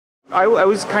I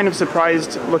was kind of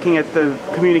surprised looking at the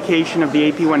communication of the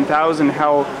AP1000,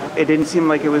 how it didn't seem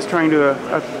like it was trying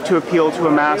to appeal to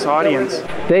a mass audience.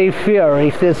 They fear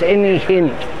if there's any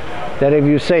hint that if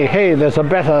you say, hey, there's a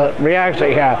better reactor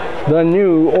here, the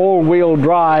new all-wheel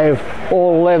drive,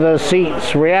 all-leather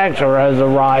seats reactor has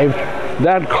arrived,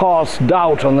 that casts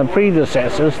doubt on the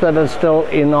predecessors that are still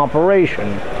in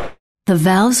operation. The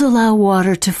valves allow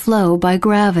water to flow by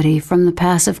gravity from the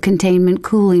passive containment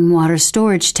cooling water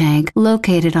storage tank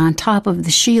located on top of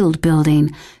the shield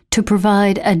building to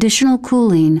provide additional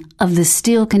cooling of the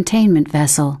steel containment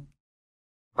vessel.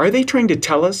 Are they trying to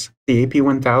tell us the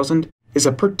AP1000 is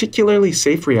a particularly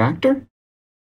safe reactor?